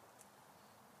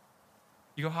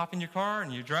 You go hop in your car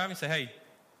and you drive and say, hey,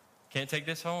 can't take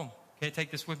this home. Can't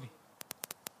take this with me.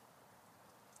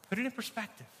 Put it in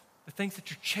perspective. The things that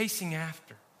you're chasing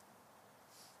after.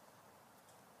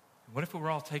 What if it were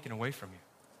all taken away from you?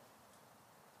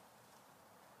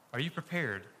 Are you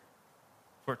prepared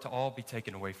for it to all be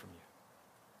taken away from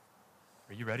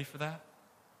you? Are you ready for that?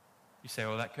 You say,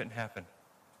 oh, that couldn't happen.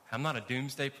 I'm not a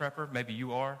doomsday prepper. Maybe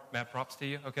you are. Mad props to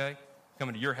you, okay?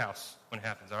 Coming to your house when it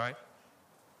happens, all right?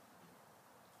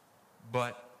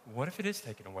 But what if it is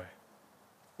taken away?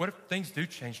 What if things do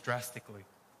change drastically?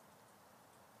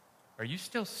 Are you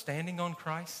still standing on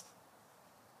Christ?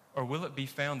 Or will it be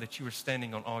found that you are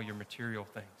standing on all your material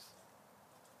things?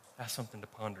 That's something to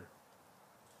ponder.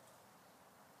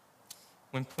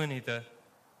 When Pliny, the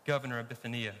governor of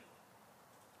Bithynia,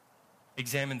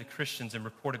 examined the Christians and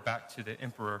reported back to the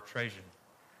Emperor Trajan,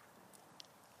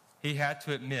 he had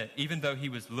to admit, even though he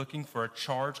was looking for a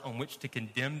charge on which to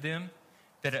condemn them,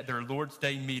 that at their Lord's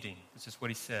Day meeting, this is what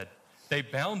he said, they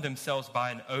bound themselves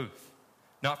by an oath,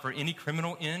 not for any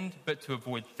criminal end, but to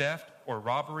avoid theft or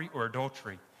robbery or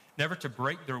adultery, never to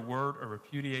break their word or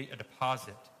repudiate a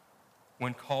deposit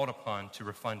when called upon to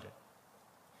refund it.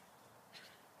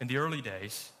 In the early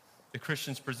days, the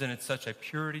Christians presented such a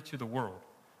purity to the world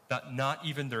that not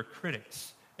even their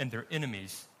critics and their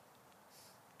enemies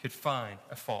could find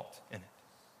a fault in it.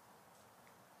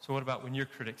 So what about when your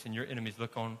critics and your enemies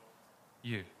look on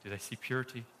you? Do they see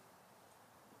purity?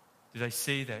 Do they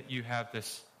see that you have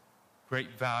this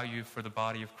great value for the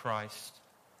body of Christ,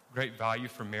 great value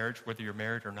for marriage, whether you're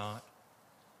married or not,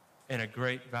 and a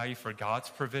great value for God's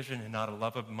provision and not a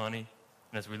love of money?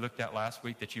 And as we looked at last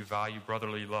week, that you value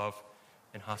brotherly love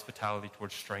and hospitality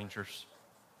towards strangers.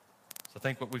 So I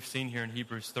think what we've seen here in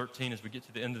Hebrews 13 as we get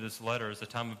to the end of this letter is a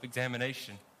time of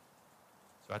examination.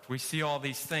 So after we see all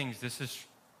these things,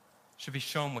 should be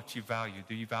shown what you value.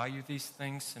 Do you value these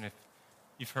things? And if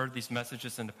you've heard these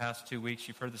messages in the past 2 weeks,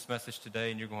 you've heard this message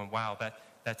today, and you're going, wow,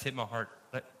 that's hit my heart.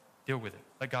 Deal with it.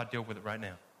 Let God deal with it right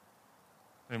now.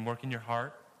 And work in your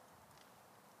heart.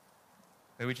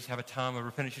 Maybe we just have a time of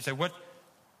repentance. You say, what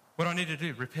do I need to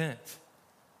do? Repent.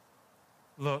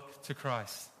 Look to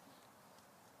Christ.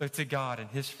 Look to God and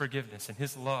his forgiveness and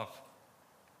his love,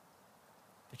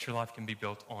 that your life can be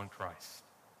built on Christ.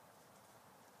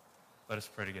 Let us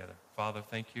pray together. Father,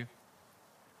 thank you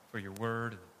for your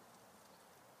word.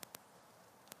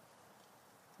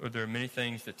 Lord, there are many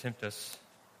things that tempt us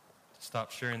to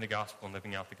stop sharing the gospel and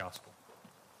living out the gospel.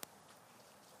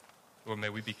 Lord, may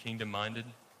we be kingdom-minded,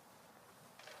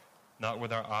 not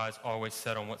with our eyes always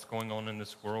set on what's going on in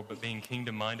this world, but being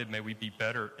kingdom-minded, may we be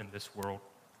better in this world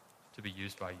to be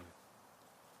used by you.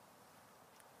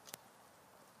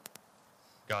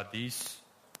 God, these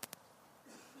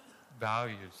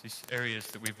values, these areas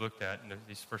that we've looked at in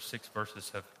these first 6 verses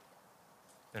have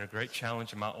been a great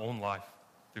challenge in my own life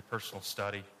through personal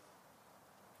study.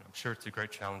 And I'm sure it's a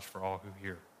great challenge for all who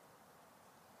hear.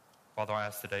 Father, I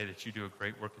ask today that you do a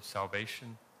great work of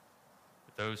salvation,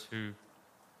 that those who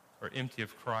are empty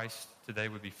of Christ today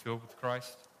would be filled with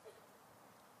Christ,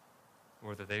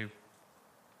 or that they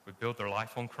would build their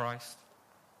life on Christ,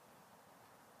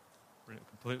 or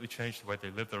completely change the way they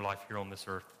live their life here on this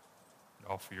earth, and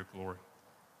all for your glory.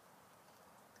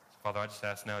 So, Father, I just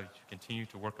ask now that you continue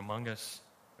to work among us,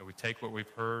 that we take what we've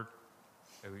heard,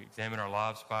 that we examine our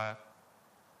lives by it.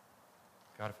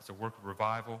 God, if it's a work of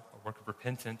revival, a work of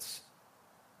repentance,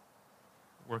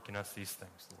 work in us these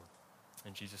things, Lord.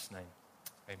 In Jesus' name,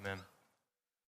 amen.